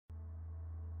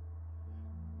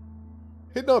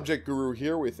Hidden Object Guru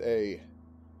here with a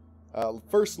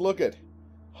first look at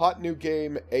hot new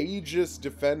game Aegis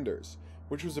Defenders,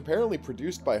 which was apparently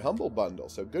produced by Humble Bundle,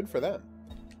 so good for them.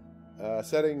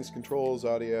 Settings, controls,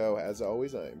 audio, as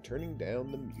always, I am turning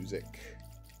down the music.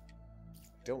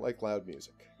 I don't like loud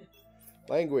music.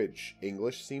 Language,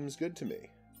 English seems good to me.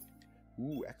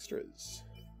 Ooh, extras.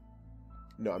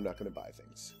 No, I'm not going to buy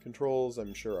things. Controls,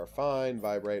 I'm sure are fine.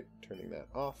 Vibrate, turning that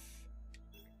off.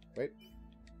 Wait.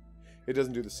 It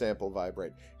doesn't do the sample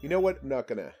vibrate. You know what? I'm not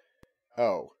going to...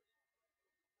 Oh.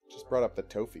 Just brought up the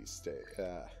trophy screen.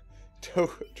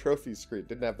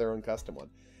 Didn't have their own custom one.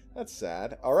 That's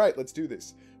sad. Alright, let's do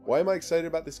this. Why am I excited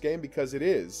about this game? Because it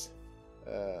is.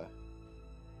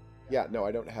 Yeah, no,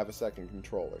 I don't have a second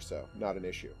controller, so not an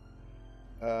issue.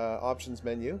 Options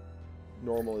menu.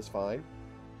 Normal is fine.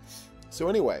 So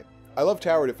anyway, I love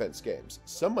tower defense games.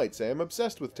 Some might say I'm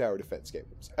obsessed with tower defense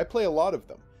games. I play a lot of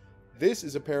them. This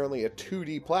is apparently a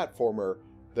 2D platformer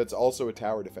that's also a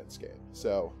tower defense game.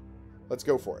 So, let's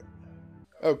go for it.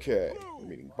 Okay, we're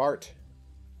meeting Bart.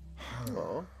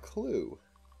 Aw, Clue.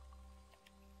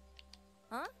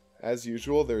 Huh? As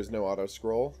usual, there is no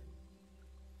auto-scroll.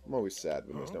 I'm always sad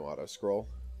when there's no auto-scroll.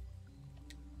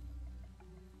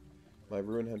 My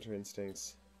Ruin Hunter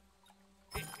instincts.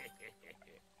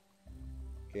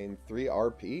 Gain 3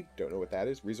 RP. Don't know what that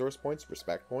is. Resource points?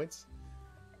 Respect points?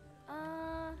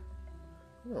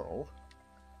 No.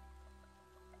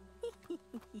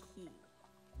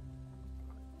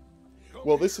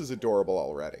 Well, this is adorable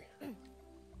already.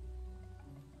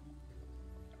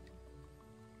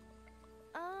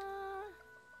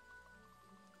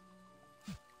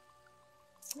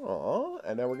 Aww,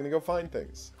 and now we're gonna go find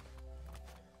things.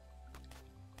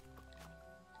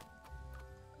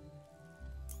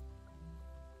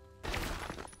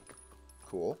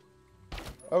 Cool.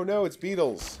 Oh no, it's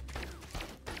beetles!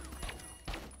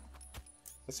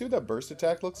 Let's see what that burst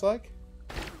attack looks like.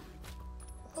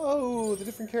 Oh, the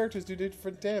different characters do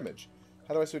different damage.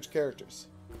 How do I switch characters?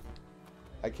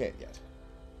 I can't yet.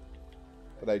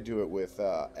 But I do it with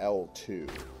L2.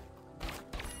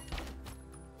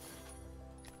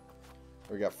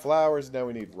 We got flowers, now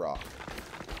we need rock.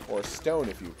 Or stone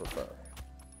if you prefer.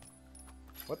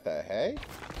 What the hey?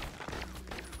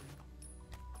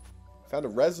 Found a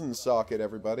resin socket,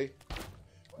 everybody.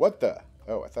 What the?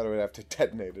 Oh, I thought I would have to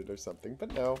detonate it or something,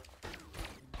 but no.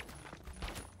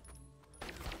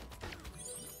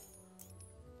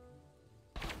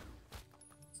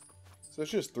 So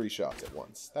it's just 3 shots at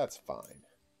once. That's fine.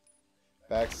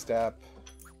 Backstab.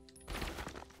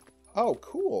 Oh,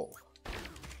 cool.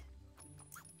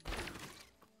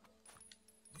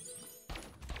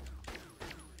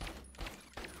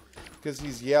 Because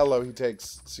he's yellow, he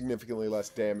takes significantly less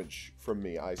damage from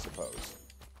me, I suppose.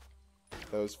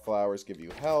 Those flowers give you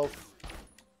health.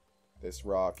 This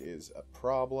rock is a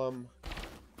problem.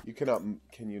 You cannot...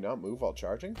 Can you not move while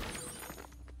charging?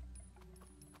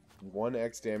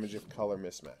 1x damage if color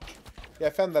mismatch. Yeah, I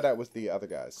found that out with the other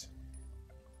guys.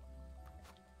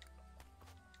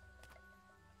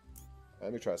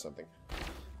 Let me try something.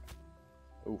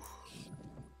 Oof.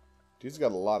 Dude's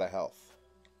got a lot of health.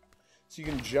 So you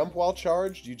can jump while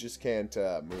charged, you just can't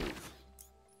move.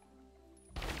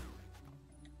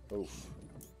 Oof.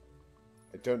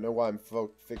 I don't know why I'm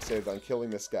fixated on killing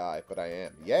this guy, but I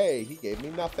am. Yay, he gave me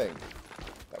nothing.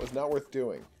 That was not worth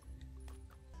doing.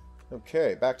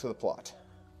 Okay, back to the plot.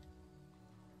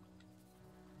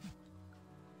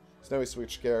 So now we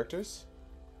switch characters.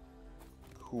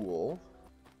 Cool.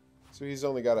 So he's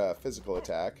only got a physical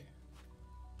attack.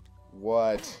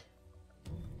 What?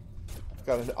 I've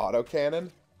got an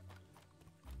autocannon?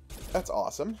 That's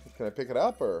awesome. Can I pick it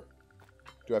up, or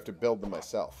do I have to build them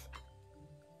myself?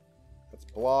 Let's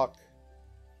block.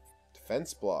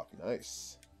 Defense block.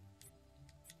 Nice.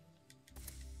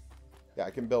 Yeah, I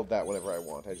can build that whenever I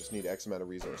want. I just need X amount of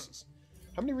resources.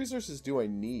 How many resources do I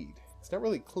need? It's not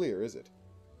really clear, is it?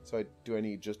 So do I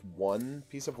need just 1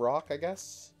 piece of rock, I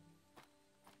guess?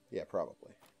 Yeah,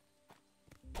 probably.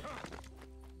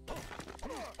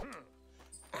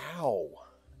 Ow!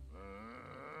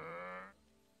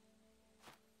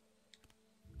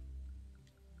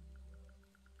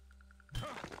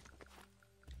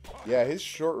 Yeah, his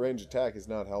short-range attack is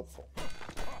not helpful.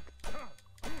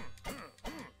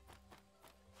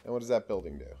 And what does that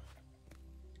building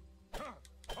do?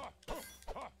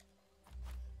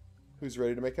 Who's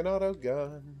ready to make an auto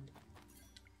gun?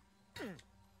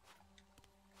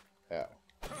 Ow.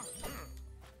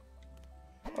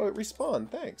 Oh, it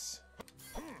respawned. Thanks.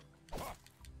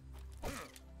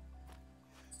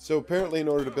 So apparently in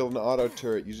order to build an auto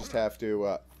turret, you just have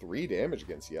to 3 damage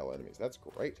against yellow enemies. That's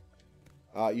great.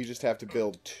 You just have to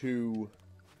build 2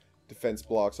 defense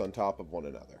blocks on top of one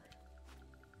another.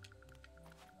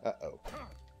 Uh-oh.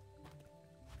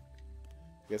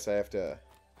 Guess I have to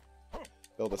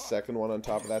build a second one on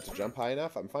top of that to jump high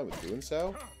enough. I'm fine with doing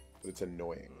so, but it's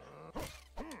annoying.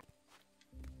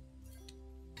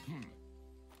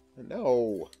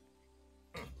 No.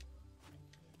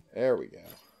 There we go.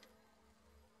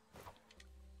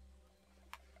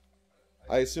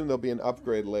 I assume there'll be an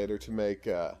upgrade later to make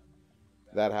that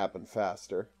happen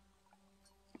faster.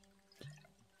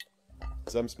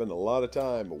 So I'm spending a lot of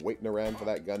time waiting around for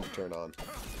that gun to turn on.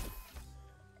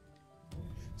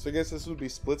 So I guess this would be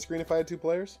split screen if I had 2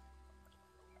 players?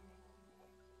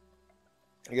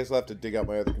 I guess I'll have to dig out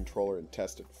my other controller and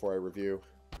test it before I review.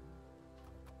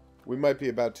 We might be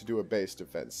about to do a base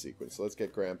defense sequence, so let's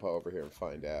get Grandpa over here and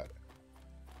find out.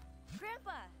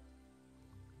 Grandpa!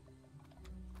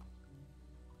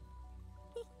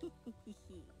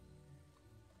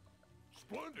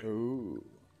 Splendid. Ooh.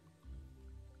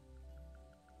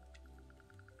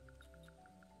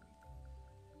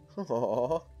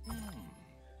 Aww.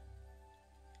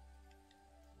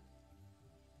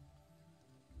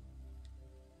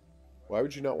 Why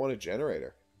would you not want a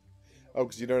generator? Oh,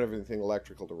 because you don't have anything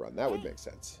electrical to run. That would make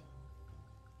sense.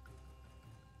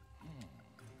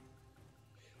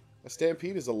 A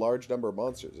stampede is a large number of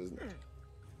monsters, isn't it?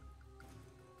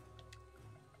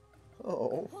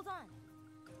 Oh. Hold on.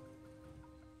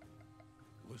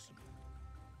 Listen.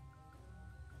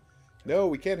 No,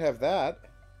 we can't have that.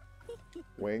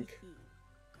 Wink.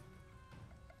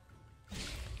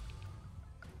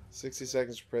 60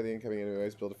 seconds to prepare the incoming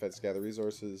enemies. Build defense, gather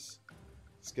resources.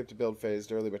 Skip to build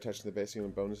phase early by touching the base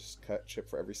human bonus cut chip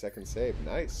for every second save.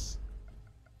 Nice.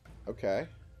 Okay.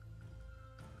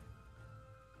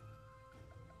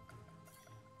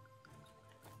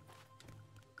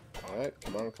 Alright,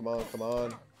 come on, come on, come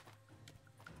on.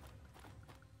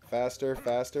 Faster,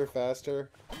 faster,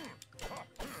 faster.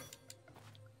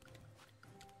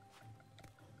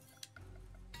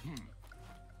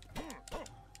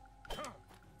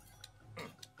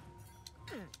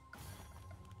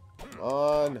 Come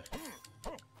on.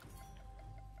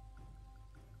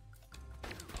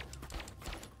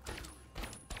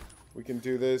 We can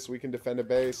do this. We can defend a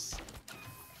base.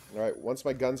 Alright, once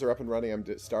my guns are up and running, I'm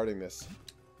starting this.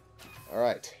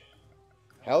 Alright.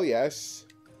 Hell yes.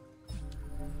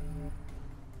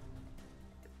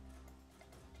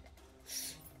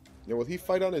 Now, will he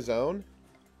fight on his own?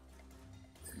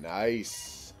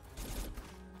 Nice.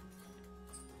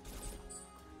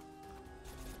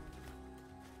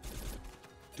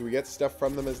 Do we get stuff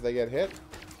from them as they get hit?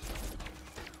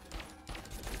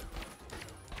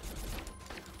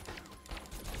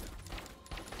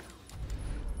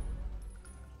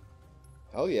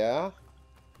 Hell yeah.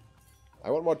 I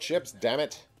want more chips, damn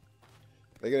it.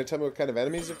 Are they going to tell me what kind of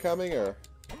enemies are coming, or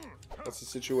what's the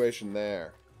situation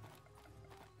there?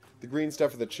 The green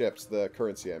stuff are the chips, the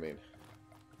currency, I mean.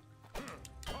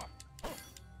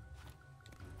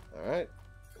 Alright.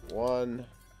 1.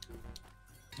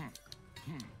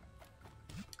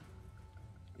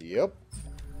 Yep.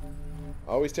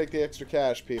 Always take the extra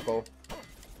cash, people.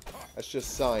 That's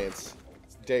just science.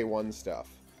 It's day 1 stuff.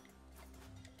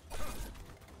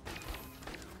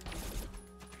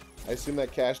 I assume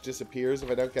that cash disappears if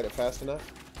I don't get it fast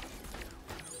enough.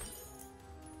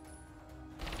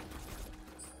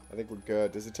 I think we're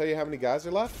good. Does it tell you how many guys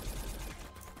are left?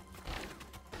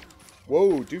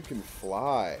 Whoa, dude can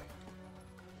fly.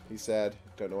 He said.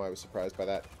 Don't know why I was surprised by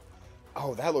that.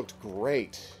 Oh, that looked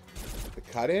great. The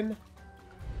cut-in?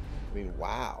 I mean,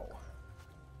 wow.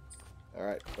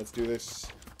 Alright, let's do this.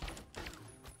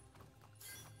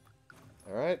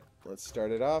 Alright, let's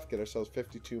start it off. Get ourselves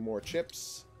 52 more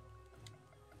chips.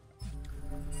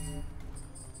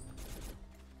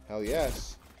 Hell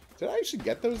yes. Did I actually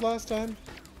get those last time?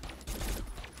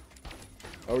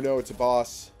 Oh no, it's a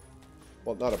boss.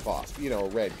 Well, not a boss, but, you know, a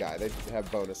red guy. They have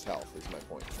bonus health, is my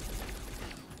point.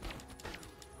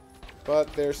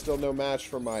 But there's still no match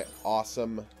for my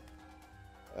awesome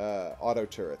auto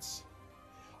turrets.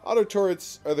 Auto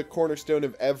turrets are the cornerstone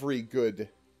of every good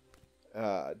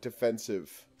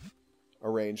defensive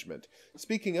arrangement.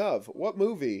 Speaking of, what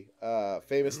movie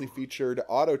famously featured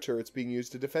auto turrets being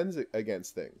used to defend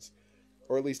against things?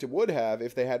 Or at least it would have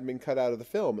if they hadn't been cut out of the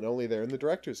film and only there in the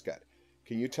director's cut.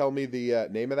 Can you tell me the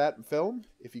name of that film?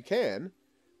 If you can.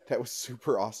 That was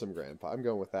super awesome, Grandpa. I'm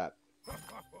going with that.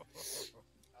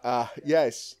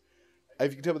 Yes.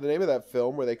 If you can tell me the name of that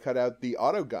film where they cut out the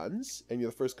auto guns, and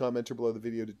you're the first commenter below the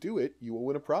video to do it, you will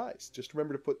win a prize. Just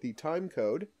remember to put the time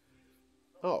code,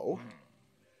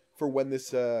 for when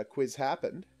this quiz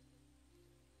happened.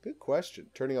 Good question.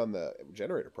 Turning on the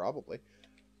generator, probably.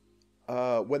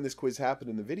 When this quiz happened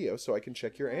in the video, so I can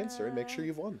check your answer and make sure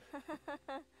you've won.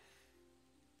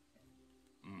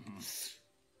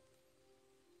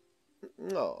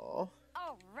 Aww.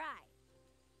 All right.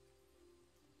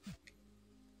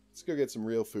 Let's go get some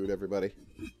real food, everybody.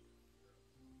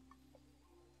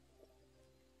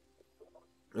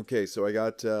 Okay, so I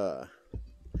got, their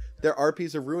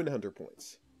RPs are Ruined Hunter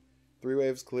points. 3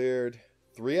 waves cleared.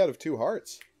 3 out of 2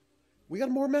 hearts. We got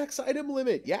a more max item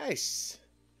limit. Yes!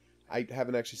 I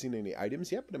haven't actually seen any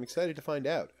items yet, but I'm excited to find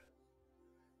out.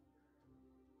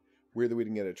 Weird that we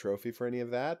didn't get a trophy for any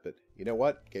of that, but you know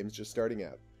what? Game's just starting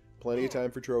out. Plenty of time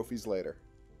for trophies later.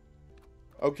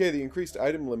 Okay, the increased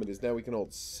item limit is now we can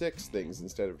hold 6 things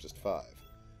instead of just 5.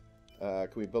 Can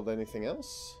we build anything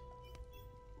else?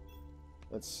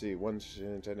 Let's see, 1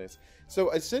 detonates.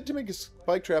 So I said to make a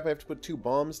spike trap I have to put 2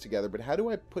 bombs together, but how do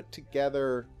I put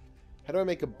together... How do I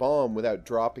make a bomb without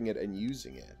dropping it and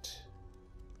using it?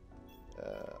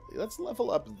 Let's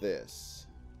level up this.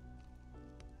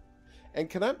 And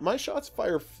can my shots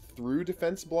fire through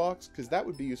defense blocks? Because that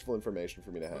would be useful information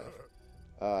for me to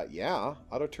have. Yeah,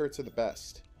 auto turrets are the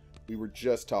best. We were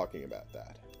just talking about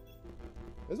that.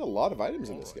 There's a lot of items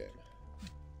in this game.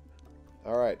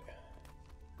 Alright.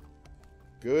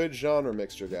 Good genre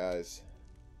mixture, guys.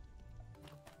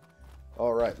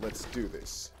 Alright, let's do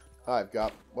this. I've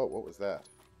got... Whoa, what was that?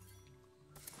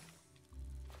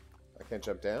 I can't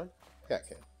jump down? Yeah, I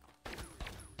can.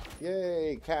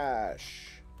 Yay,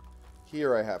 cash!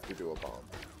 Here I have to do a bomb.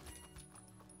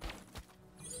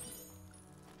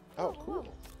 Oh,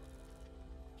 cool.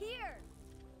 Here.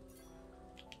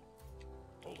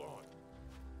 Hold on.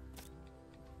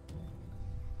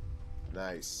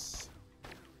 Nice.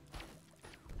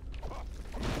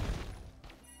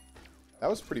 That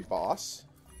was pretty boss.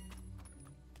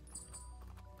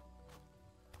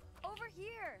 Over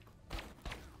here.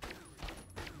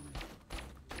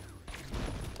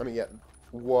 I mean, yeah.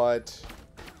 What?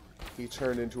 He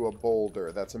turned into a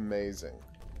boulder. That's amazing.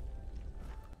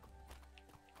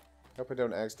 Hope I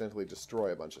don't accidentally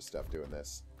destroy a bunch of stuff doing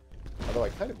this. Although I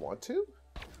kind of want to.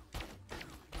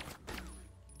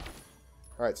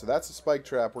 Alright, so that's a spike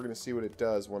trap. We're going to see what it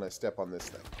does when I step on this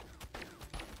thing.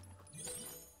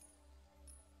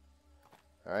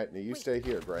 Alright, now you stay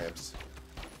here, Gramps.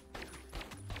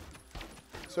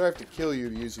 So I have to kill you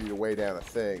to use you to weigh down a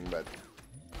thing, but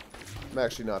I'm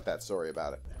actually not that sorry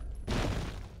about it.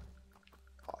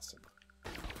 Awesome.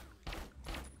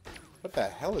 What the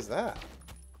hell is that?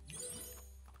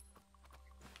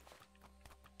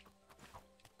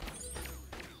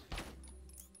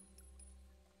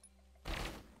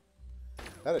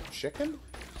 Is that a chicken?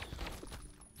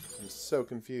 I'm so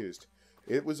confused.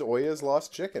 It was Oya's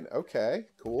lost chicken. Okay,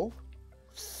 cool.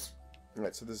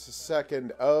 Alright, so there's a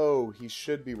second. Oh, he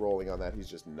should be rolling on that. He's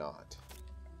just not.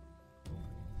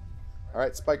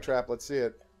 Alright, Spike Trap. Let's see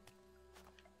it.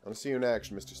 I want to see you in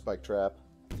action, Mr. Spike Trap.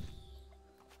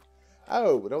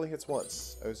 Oh, it only hits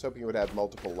once. I was hoping it would have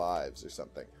multiple lives or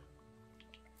something.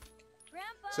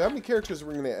 Grandpa. So how many characters are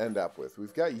we going to end up with?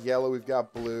 We've got yellow, we've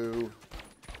got blue.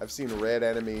 I've seen red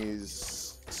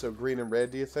enemies. So green and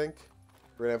red, do you think?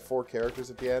 We're going to have 4 characters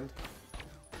at the end.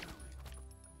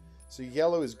 So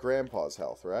yellow is Grandpa's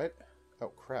health, right? Oh,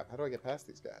 crap. How do I get past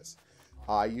these guys?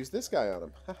 I use this guy on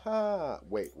him. Haha.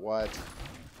 Wait, what?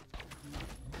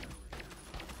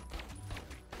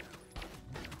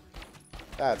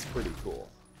 That's pretty cool.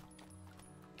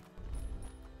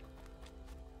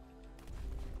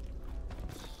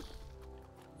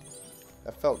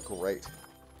 That felt great.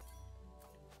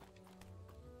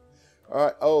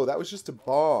 Alright, oh, that was just a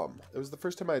bomb. It was the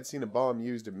first time I had seen a bomb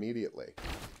used immediately.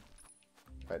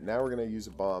 Alright, now we're going to use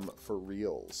a bomb for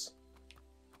reals.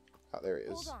 Oh, there he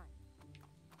is. Hold on.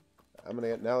 I'm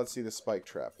going to... Now let's see the spike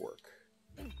trap work.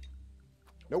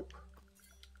 Nope.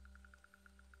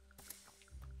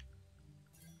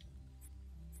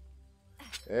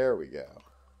 There we go.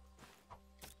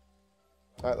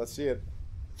 Alright, let's see it.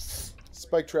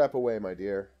 Spike trap away, my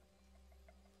dear.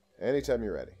 Anytime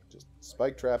you're ready. Just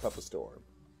spike trap up a storm.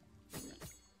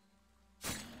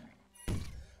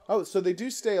 Oh, so they do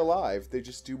stay alive. They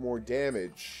just do more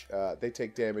damage. They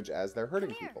take damage as they're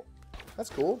hurting people. That's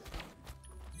cool.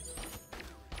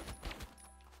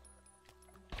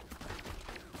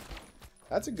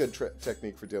 That's a good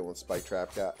technique for dealing with spike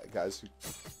trap guys who...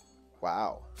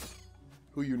 Wow.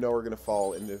 Who you know are going to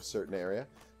fall into a certain area.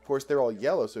 Of course, they're all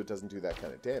yellow, so it doesn't do that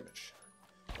kind of damage.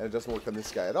 And it doesn't work on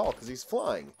this guy at all, because he's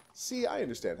flying. See, I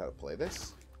understand how to play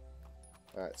this.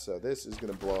 Alright, so this is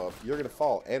going to blow up. You're going to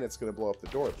fall, and it's going to blow up the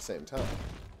door at the same time.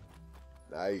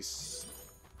 Nice.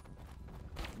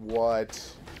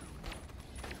 What?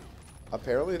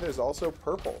 Apparently there's also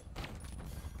purple.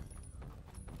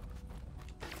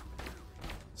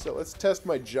 So let's test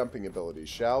my jumping abilities,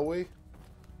 shall we?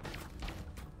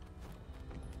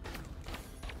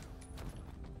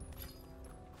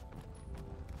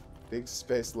 Big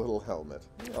space little helmet.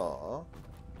 Aww.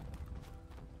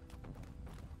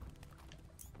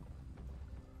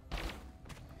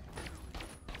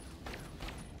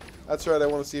 That's right, I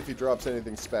want to see if he drops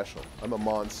anything special. I'm a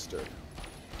monster.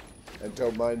 And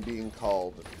don't mind being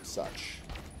called such.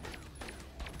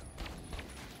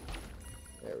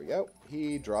 There we go.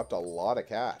 He dropped a lot of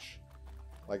cash.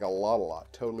 Like a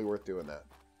lot. Totally worth doing that.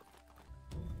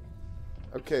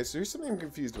 Okay, so here's something I'm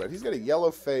confused about. He's got a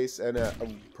yellow face and a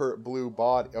blue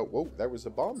body. Oh, whoa, there was a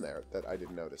bomb there that I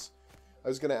didn't notice. I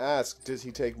was going to ask, does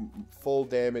he take full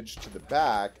damage to the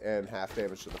back and half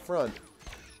damage to the front?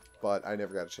 But I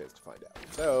never got a chance to find out.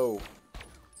 So,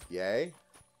 yay.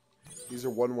 These are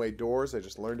one-way doors. I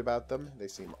just learned about them. They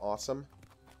seem awesome.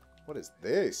 What is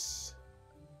this?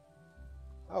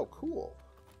 Oh, cool.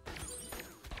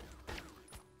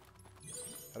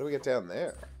 How do we get down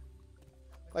there?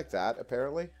 Like that,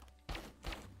 apparently.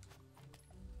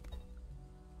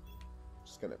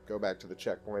 Just gonna go back to the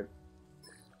checkpoint.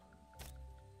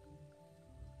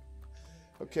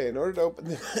 Okay, in order to open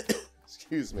the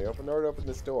excuse me, in order to open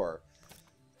this door,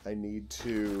 I need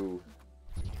to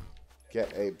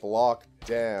get a block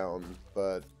down,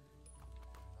 but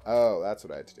oh, that's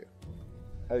what I had to do.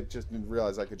 I just didn't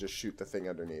realize I could just shoot the thing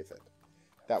underneath it.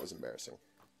 That was embarrassing.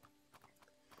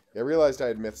 I realized I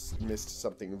had missed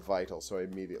something vital, so I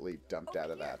immediately dumped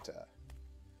out of that.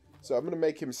 So I'm going to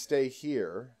make him stay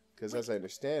here, because as I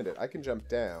understand it, I can jump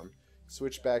down,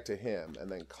 switch back to him, and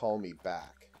then call me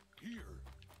back.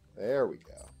 There we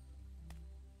go.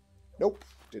 Nope,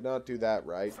 did not do that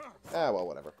right. Ah, well,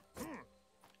 whatever.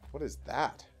 What is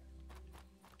that?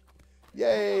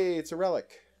 Yay, it's a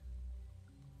relic.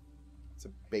 It's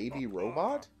a baby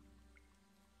robot?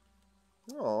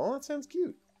 Oh, that sounds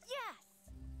cute. Yes.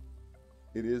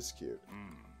 It is cute.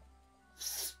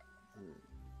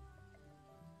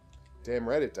 Damn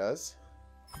right it does.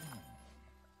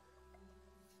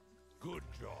 Good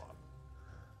job.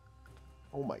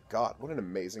 Oh my god, what an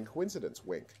amazing coincidence,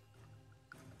 Wink.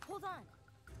 Hold on.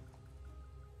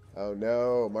 Oh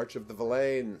no, March of the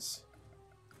Villains.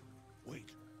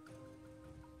 Wait.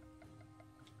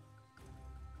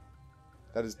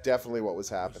 That is definitely what was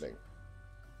happening.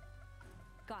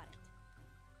 Got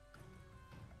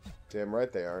it. Damn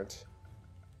right they aren't.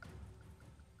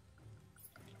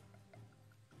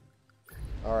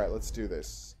 Alright, let's do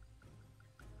this.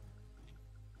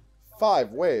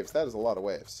 5 waves, that is a lot of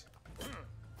waves.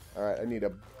 Alright, I need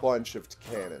a bunch of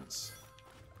cannons.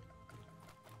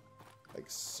 Like,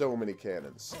 so many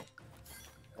cannons.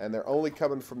 And they're only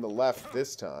coming from the left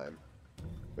this time.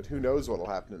 But who knows what'll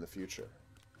happen in the future.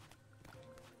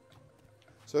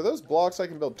 So are those blocks I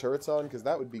can build turrets on? Because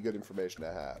that would be good information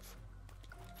to have.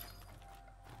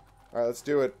 Alright, let's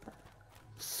do it.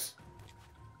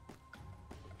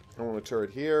 I want a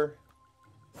turret here.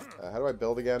 How do I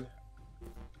build again?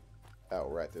 Oh,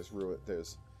 right,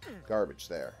 there's garbage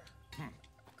there.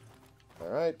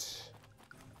 Alright.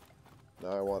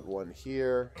 Now I want one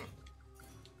here.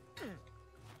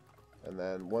 And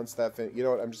then once that you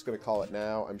know what, I'm just going to call it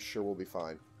now. I'm sure we'll be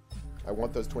fine. I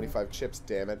want those 25 chips,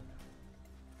 damn it.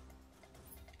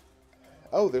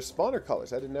 Oh, there's spawner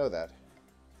colors. I didn't know that.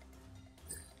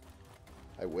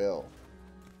 I will.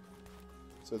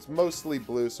 So it's mostly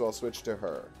blue, so I'll switch to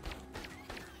her.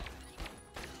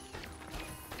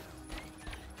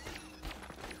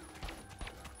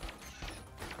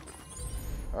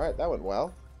 Alright, that went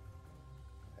well.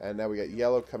 And now we got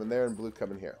yellow coming there and blue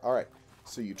coming here. Alright,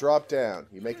 so you drop down.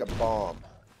 You make a bomb.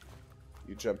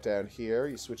 You jump down here.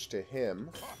 You switch to him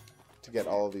to get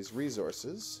all of these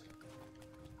resources.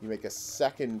 You make a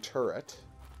second turret.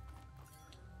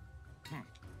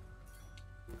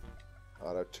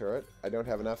 Auto turret. I don't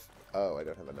have enough. Oh, I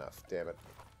don't have enough. Damn it.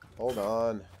 Hold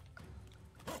on.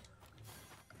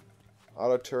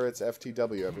 Auto turrets,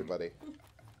 FTW, everybody.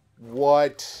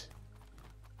 What?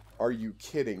 Are you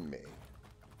kidding me?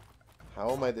 How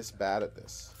am I this bad at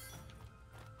this?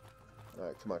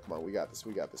 Alright, come on, come on. We got this,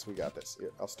 we got this, we got this.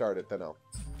 Here, I'll start it, then I'll...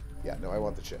 Yeah, no, I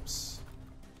want the chips.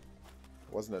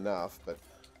 Wasn't enough, but...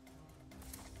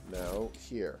 No,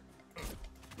 here.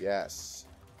 Yes.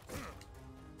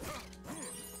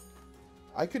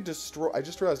 I could destroy... I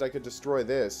just realized I could destroy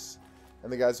this,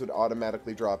 and the guys would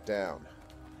automatically drop down.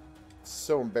 It's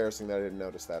so embarrassing that I didn't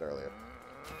notice that earlier.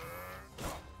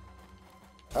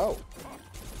 Oh.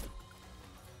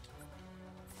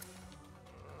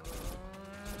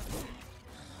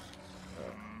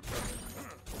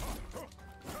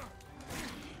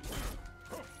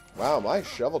 Wow, my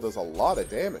shovel does a lot of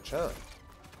damage, huh?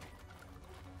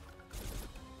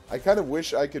 I kind of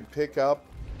wish I could pick up,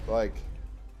 like...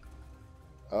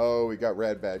 Oh, we got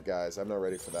red bad guys. I'm not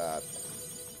ready for that.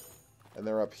 And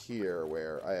they're up here,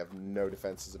 where I have no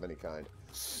defenses of any kind.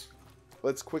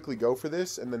 Let's quickly go for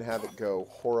this, and then have it go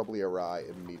horribly awry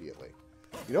immediately.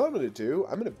 You know what I'm going to do?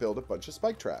 I'm going to build a bunch of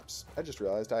spike traps. I just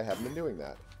realized I haven't been doing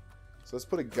that. So let's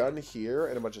put a gun here,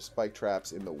 and a bunch of spike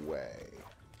traps in the way.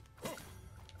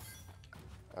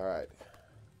 Alright.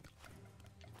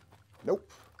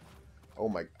 Nope. Oh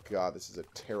my god, this is a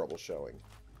terrible showing.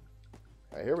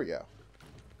 Alright, here we go.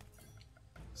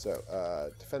 So,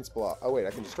 defense block. Oh wait,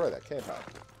 I can destroy that, can't I?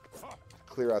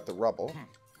 Clear out the rubble.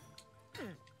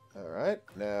 Alright,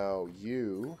 now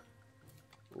you,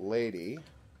 lady.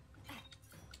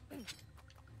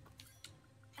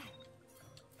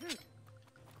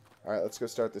 Alright, let's go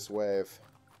start this wave.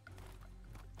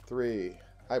 3.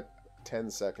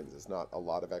 10 seconds is not a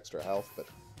lot of extra health, but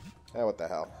what the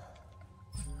hell.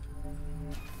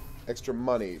 Extra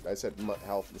money. I said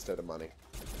health instead of money.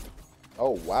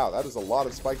 Oh, wow, that is a lot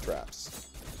of spike traps.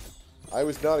 I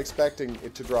was not expecting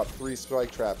it to drop 3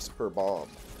 spike traps per bomb.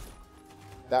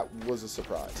 That was a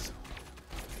surprise.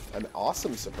 An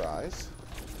awesome surprise.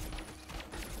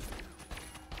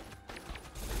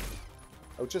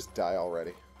 Oh, just die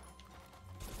already.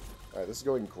 Alright, this is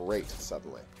going great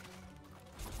suddenly.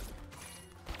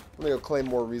 I'm gonna go claim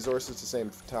more resources the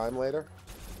same time later.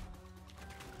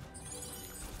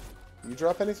 You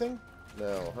drop anything?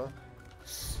 No, huh?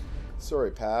 Sorry,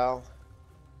 pal.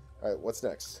 Alright, what's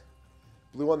next?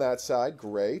 Blue on that side,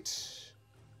 great.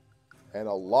 And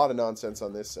a lot of nonsense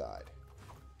on this side.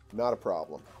 Not a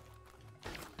problem.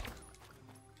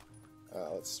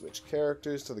 Let's switch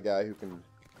characters to the guy who can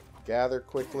gather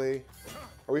quickly.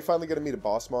 Are we finally going to meet a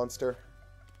boss monster?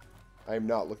 I am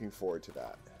not looking forward to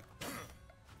that.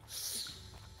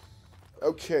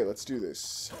 Okay, let's do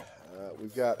this.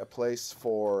 We've got a place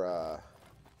for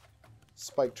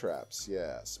spike traps.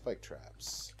 Yeah, spike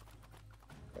traps.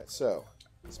 Right, so,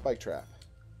 spike trap.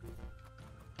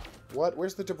 What?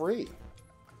 Where's the debris?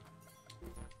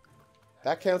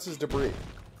 That counts as debris.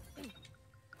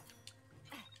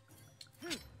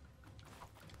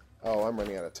 Oh, I'm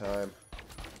running out of time.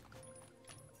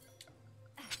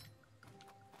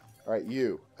 Alright,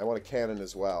 you. I want a cannon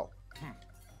as well.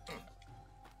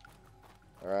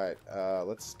 Alright,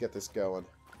 let's get this going.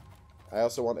 I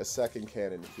also want a second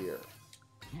cannon here.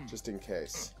 Just in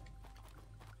case.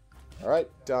 Alright,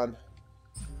 done.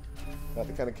 Not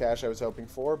the kind of cash I was hoping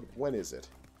for, but when is it?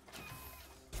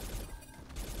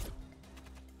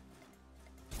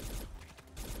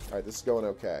 Alright, this is going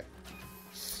okay.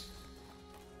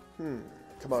 Come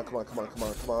on, come on, come on, come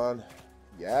on, come on.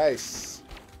 Yes!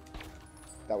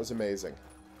 That was amazing.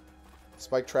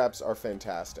 Spike traps are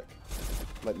fantastic.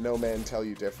 Let no man tell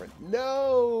you different.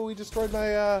 No! He destroyed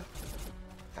my,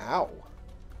 Ow.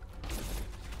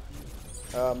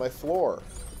 My floor.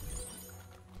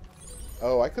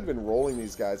 Oh, I could have been rolling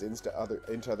these guys into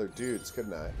other dudes,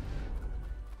 couldn't I?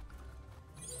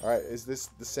 Alright, is this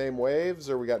the same waves,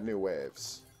 or we got new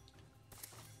waves?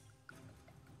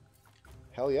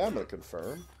 Hell yeah, I'm going to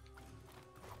confirm.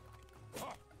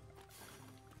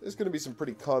 There's going to be some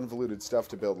pretty convoluted stuff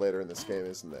to build later in this game,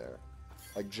 isn't there?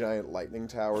 Like giant lightning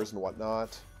towers and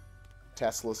whatnot.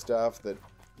 Tesla stuff that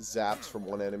zaps from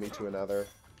one enemy to another.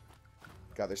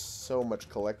 God, there's so much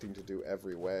collecting to do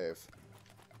every wave.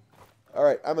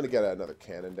 Alright, I'm going to get another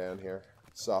cannon down here.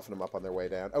 Soften them up on their way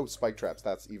down. Oh, spike traps.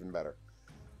 That's even better.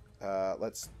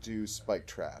 Let's do spike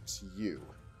traps. You.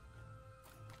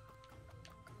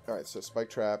 Alright, so spike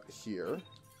trap here.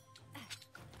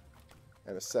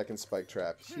 And a second spike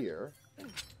trap here.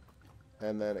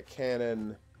 And then a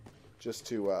cannon just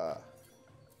to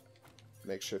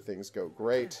make sure things go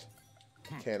great.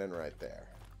 Cannon right there.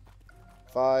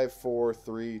 5, 4,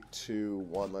 3, 2,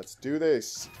 1. Let's do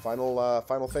this.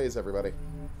 Final phase, everybody.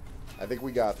 I think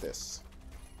we got this.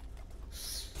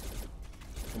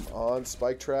 Come on,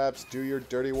 spike traps. Do your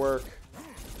dirty work.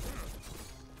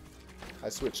 I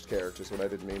switched characters when I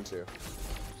didn't mean to.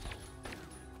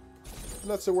 I'm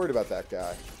not so worried about that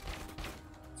guy.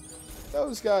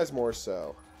 Those guys more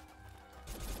so.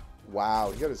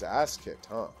 Wow, he got his ass kicked,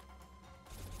 huh?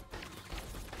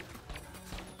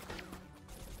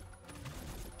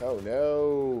 Oh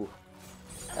no.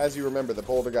 As you remember, the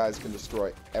boulder guys can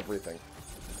destroy everything.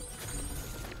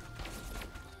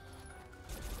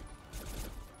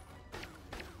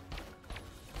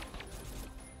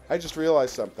 I just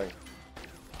realized something,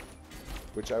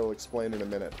 which I will explain in a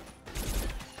minute.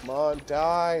 Come on,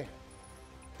 die.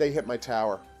 They hit my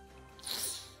tower.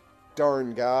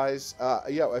 Darn, guys.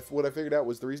 Yeah, what I figured out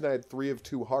was the reason I had 3 of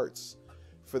 2 hearts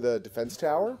for the defense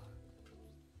tower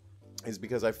is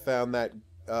because I found that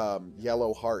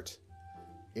yellow heart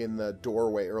in the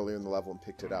doorway earlier in the level and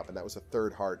picked it up, and that was the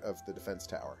 3rd heart of the defense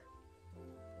tower.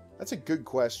 That's a good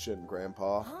question,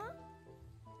 Grandpa. Huh?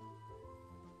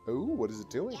 Ooh, what is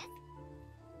it doing?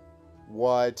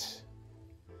 What?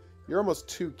 You're almost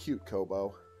too cute,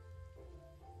 Kobo.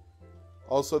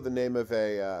 Also the name of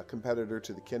a competitor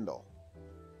to the Kindle.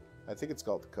 I think it's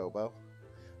called the Kobo.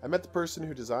 I met the person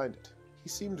who designed it. He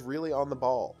seemed really on the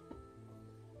ball.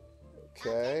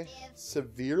 Okay.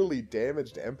 Severely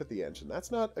damaged empathy engine.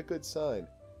 That's not a good sign.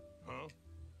 Huh?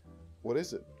 What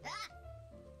is it?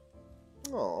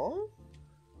 Aww.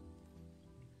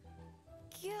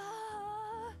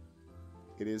 Yeah.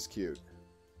 It is cute.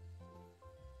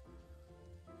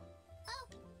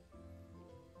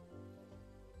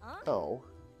 Huh? Oh.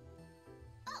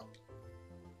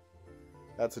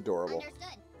 That's adorable.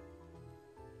 Understood.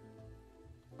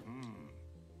 Hmm.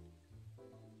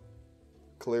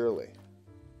 Clearly.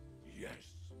 Yes.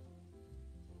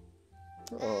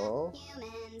 Oh.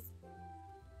 Humans.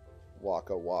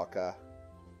 Waka waka.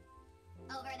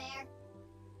 Over there.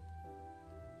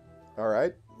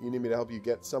 Alright. You need me to help you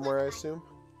get somewhere, I assume?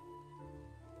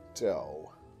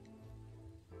 Dough.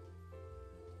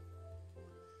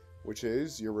 Which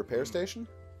is your repair station?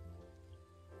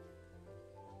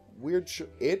 Weird.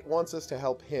 It wants us to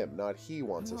help him, not he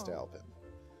wants us to help him.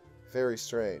 Very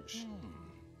strange.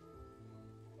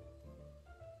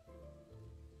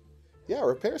 Yeah,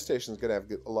 repair station's gonna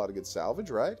have a lot of good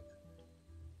salvage, right?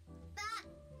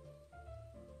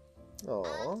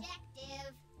 Aww.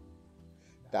 Objective.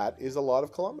 That is a lot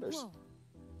of kilometers.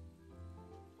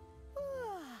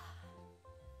 Whoa.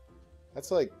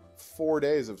 That's like 4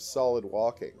 days of solid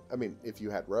walking. I mean, if you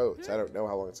had roads. I don't know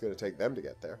how long it's going to take them to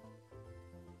get there.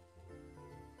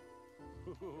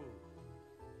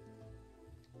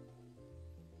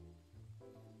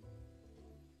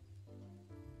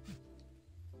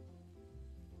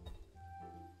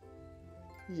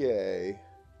 Yay.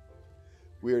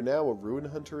 We are now a Ruin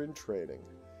Hunter in training.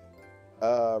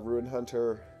 Ruin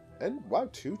Hunter... And, wow,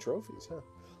 2 trophies, huh?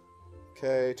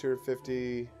 Okay,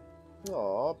 250...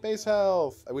 Aw, base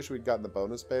health! I wish we'd gotten the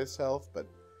bonus base health, but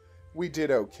we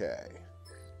did okay.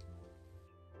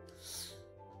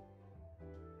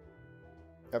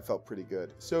 That felt pretty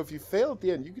good. So if you fail at the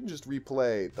end, you can just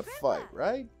replay the fight,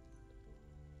 right?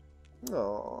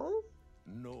 Aww.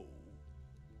 No.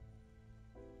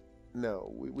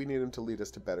 No, we need him to lead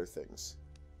us to better things.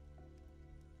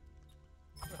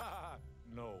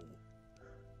 No.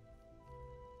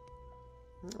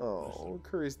 Oh,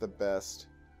 Curry's the best.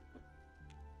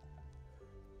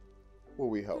 Well,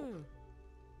 we hope.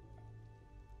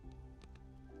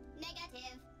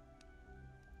 Negative.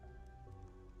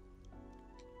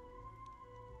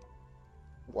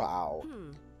 Wow.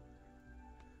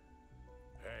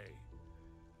 Hey.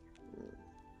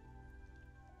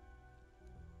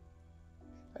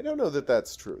 I don't know that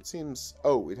that's true. It seems...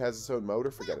 Oh, it has its own motor?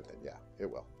 Forget it then. Yeah, it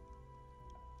will.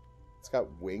 It's got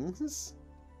wings?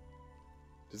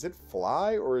 Does it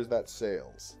fly, or is that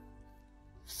sails?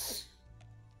 Faster,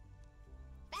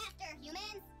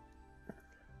 humans.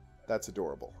 That's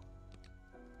adorable.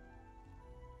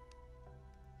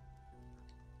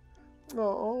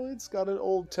 Oh, it's got an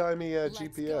old-timey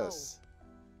GPS.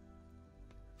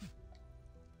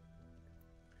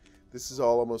 This is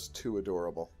all almost too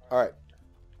adorable. Alright.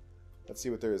 Let's see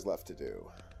what there is left to do.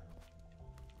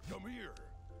 Come here.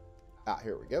 Ah,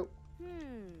 here we go.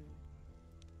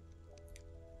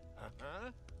 Uh-huh.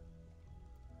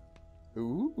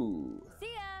 Ooh. See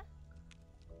ya.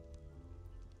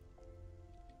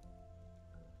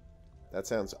 That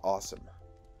sounds awesome.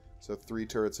 So 3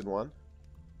 turrets in 1?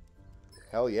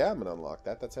 Hell yeah, I'm gonna unlock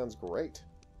that. That sounds great.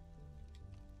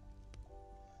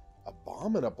 A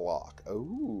bomb and a block.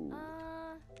 Ooh.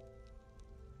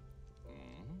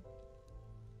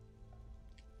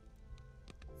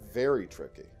 Very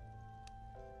tricky.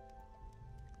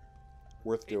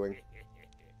 Worth doing.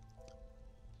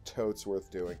 Totes worth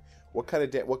doing. What kind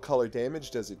of what color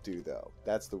damage does it do, though?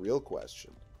 That's the real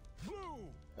question. Blue.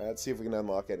 Let's see if we can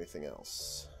unlock anything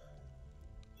else.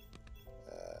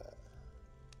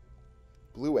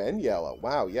 Blue and yellow.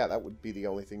 Wow, yeah, that would be the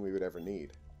only thing we would ever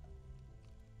need.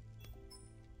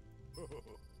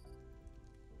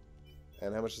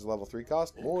 And how much does level 3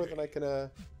 cost? More than I can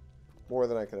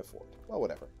afford. Well,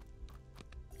 whatever.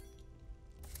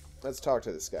 Let's talk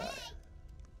to this guy.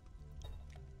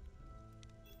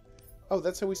 Oh,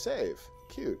 that's how we save.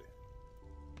 Cute.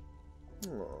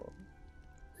 Aww.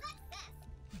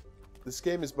 This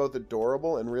game is both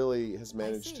adorable and really has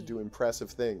managed to see. do impressive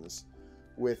things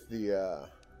with the,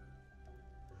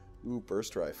 Ooh,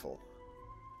 burst rifle.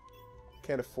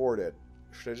 Can't afford it.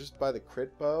 Should I just buy the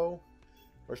crit bow?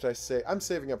 Or should I say... I'm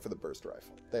saving up for the burst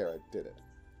rifle. There, I did it.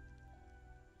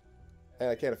 And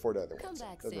I can't afford either one, so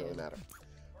it doesn't really matter.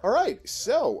 Alright,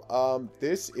 so,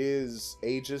 this is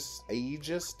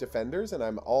Aegis Defenders, and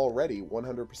I'm already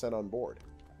 100% on board.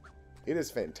 It is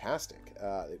fantastic.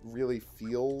 It really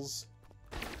feels...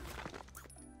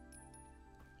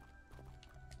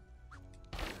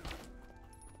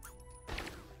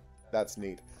 That's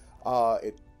neat.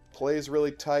 It plays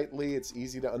really tightly. It's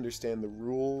easy to understand the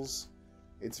rules.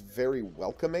 It's very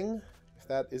welcoming, if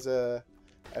that is a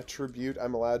attribute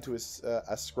I'm allowed to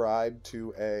ascribe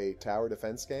to a tower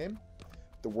defense game.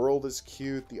 The world is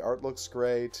cute. The art looks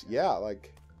great. Yeah,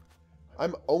 like,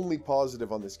 I'm only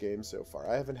positive on this game so far.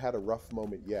 I haven't had a rough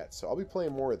moment yet, so I'll be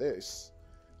playing more of this.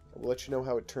 We'll let you know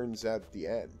how it turns out at the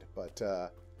end, but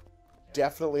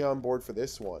definitely on board for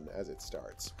this one as it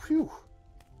starts. Phew.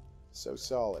 So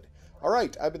solid.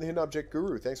 Alright, I've been the Hidden Object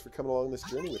Guru. Thanks for coming along this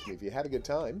journey with me. If you had a good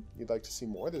time, you'd like to see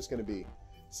more, there's going to be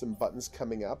some buttons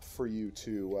coming up for you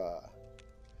to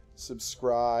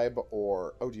subscribe,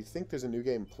 or... Oh, do you think there's a New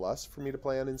Game Plus for me to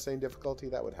play on Insane Difficulty?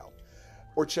 That would help.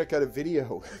 Or check out a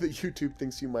video that YouTube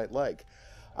thinks you might like.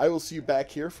 I will see you back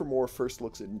here for more first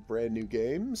looks at brand new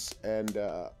games, and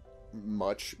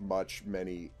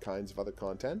many kinds of other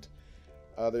content.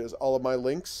 There's all of my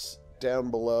links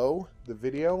down below the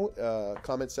video.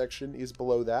 Comment section is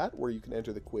below that, where you can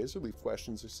enter the quiz or leave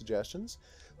questions or suggestions.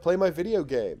 Play my video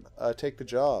game, Take the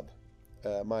Job.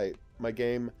 My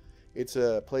game, it's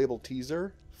a playable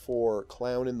teaser for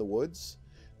Clown in the Woods,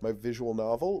 my visual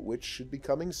novel, which should be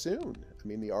coming soon. I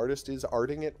mean, the artist is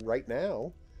arting it right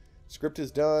now. Script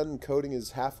is done, coding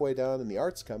is halfway done, and the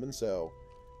art's coming, so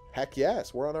heck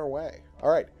yes, we're on our way.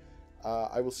 Alright,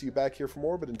 I will see you back here for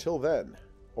more, but until then,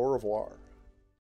 au revoir.